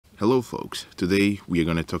Hello folks, today we are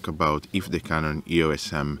going to talk about if the Canon EOS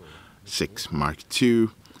M6 Mark II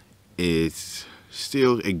is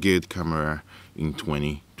still a good camera in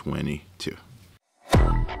 2022.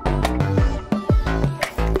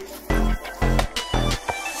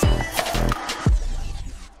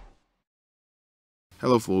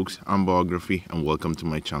 Hello folks, I'm Biography and welcome to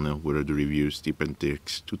my channel where I do reviews, tip and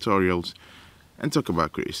tricks, tutorials and talk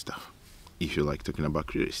about creative stuff, if you like talking about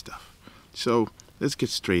creative stuff. So let's get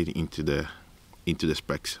straight into the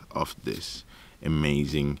specs of this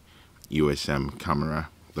amazing EOS M camera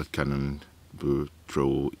that Canon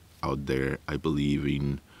throw out there, I believe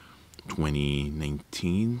in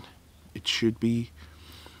 2019 it should be.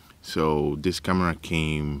 So this camera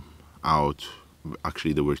came out,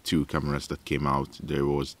 actually there were two cameras that came out. There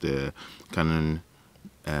was the Canon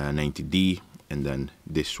 90D and then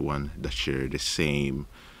this one that shared the same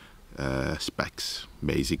specs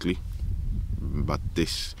basically, but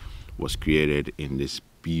this was created in this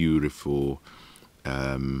beautiful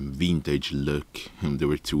vintage look. And there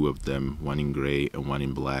were two of them, one in gray and one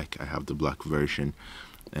in black. I have the black version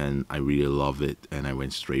and I really love it and I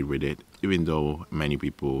went straight with it, even though many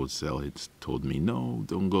people told me no,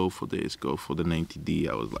 don't go for this, go for the 90D.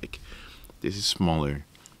 I was like, this is smaller,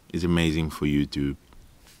 it's amazing for YouTube,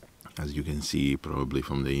 as you can see probably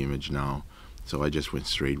from the image now. So I just went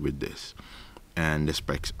straight with this, and the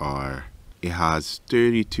specs are, it has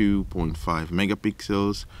 32.5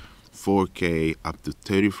 megapixels, 4K up to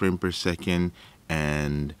 30 frames per second,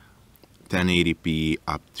 and 1080p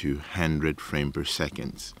up to 100 frames per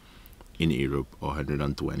second in Europe, or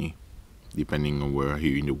 120 depending on where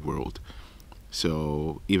you're in the world.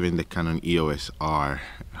 So even the Canon EOS R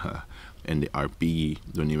and the RP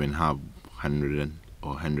don't even have 100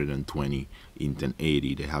 or 120 in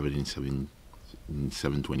 1080. They have it in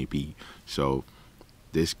 720p. So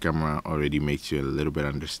this camera already makes you a little bit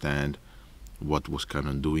understand what was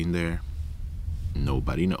Canon doing there.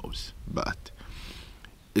 Nobody knows, but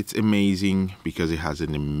it's amazing because it has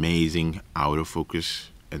an amazing autofocus,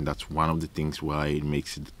 and that's one of the things why it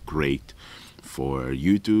makes it great for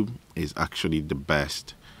YouTube. Is actually the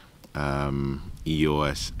best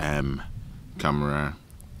EOS M camera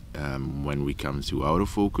when we come to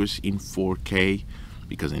autofocus in 4K,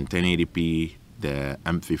 because in 1080p the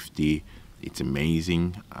M50, it's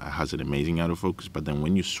amazing, has an amazing autofocus, but then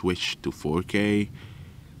when you switch to 4K,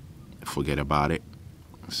 forget about it.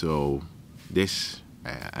 So this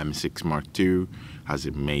M6 Mark II has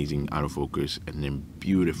amazing autofocus and then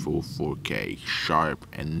beautiful 4K, sharp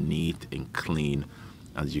and neat and clean,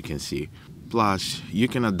 as you can see. Plus you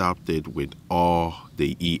can adapt it with all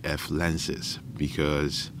the EF lenses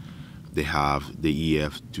because they have the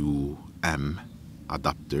EF to M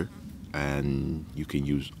adapter, and you can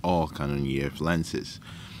use all Canon EF lenses,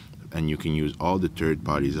 and you can use all the third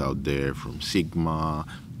parties out there from Sigma,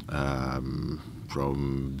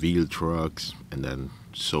 from Viltrox, and then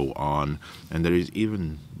so on. And there is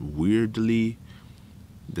even, weirdly,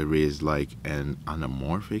 there is like an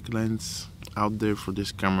anamorphic lens out there for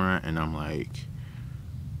this camera, and I'm like,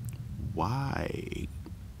 why?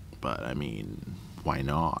 But I mean, why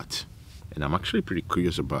not? And I'm actually pretty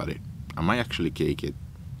curious about it. I might actually take it,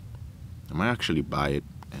 I might actually buy it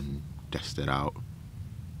and test it out.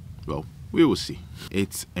 Well, we will see.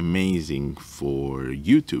 It's amazing for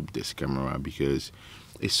YouTube, this camera, because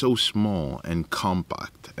it's so small and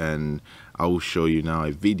compact, and I will show you now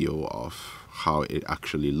a video of how it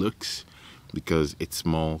actually looks. Because it's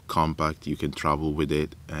small, compact, you can travel with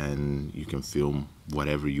it and you can film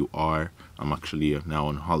whatever you are. I'm actually now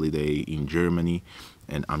on holiday in Germany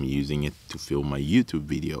and I'm using it to film my YouTube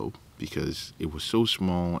video because it was so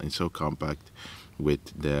small and so compact with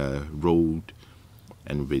the Rode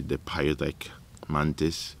and with the Pyotech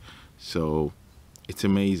Mantis. So it's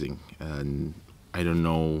amazing, and I don't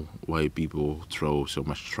know why people throw so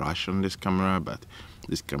much trash on this camera, but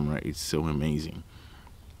this camera is so amazing.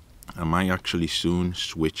 I might actually soon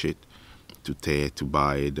switch it to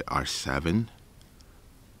buy the R7,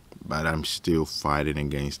 but I'm still fighting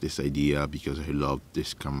against this idea because I love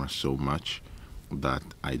this camera so much that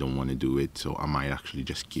I don't want to do it. So I might actually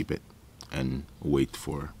just keep it and wait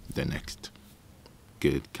for the next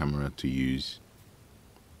good camera to use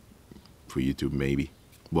for YouTube maybe.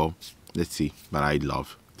 Well, let's see, but I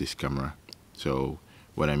love this camera. So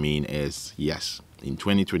what I mean is, yes, in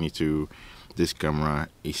 2022 this camera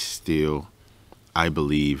is still, I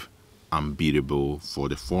believe, unbeatable for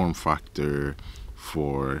the form factor,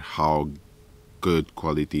 for how good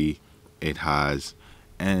quality it has,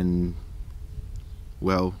 and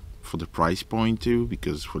well, for the price point too,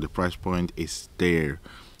 because for the price point it's there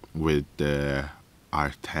with the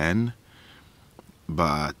R10,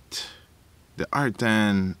 But the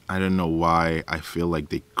R10, I don't know why, I feel like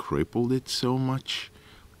they crippled it so much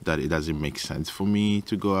that it doesn't make sense for me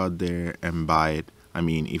to go out there and buy it. I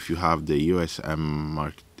mean, if you have the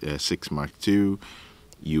M6 Mark II,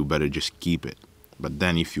 you better just keep it. But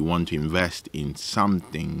then if you want to invest in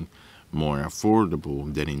something more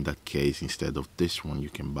affordable, then in that case, instead of this one, you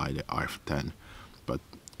can buy the R10. But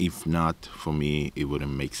if not, for me, it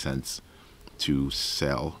wouldn't make sense to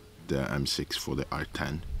sell the M6 for the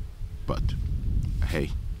R10. But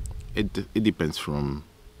hey, it depends from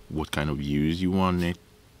what kind of use you want it,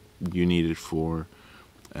 you need it for,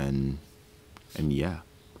 and yeah.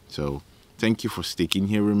 So thank you for sticking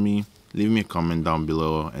here with me. Leave me a comment down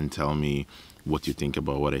below and tell me what you think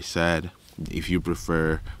about what I said. If you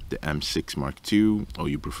prefer the M6 Mark II or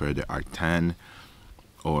you prefer the R10,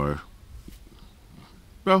 or,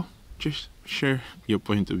 well, just share your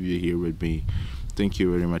point of view here with me. Thank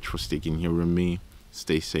you very much for sticking here with me.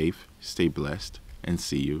 Stay safe, stay blessed, and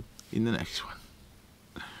see you in the next one.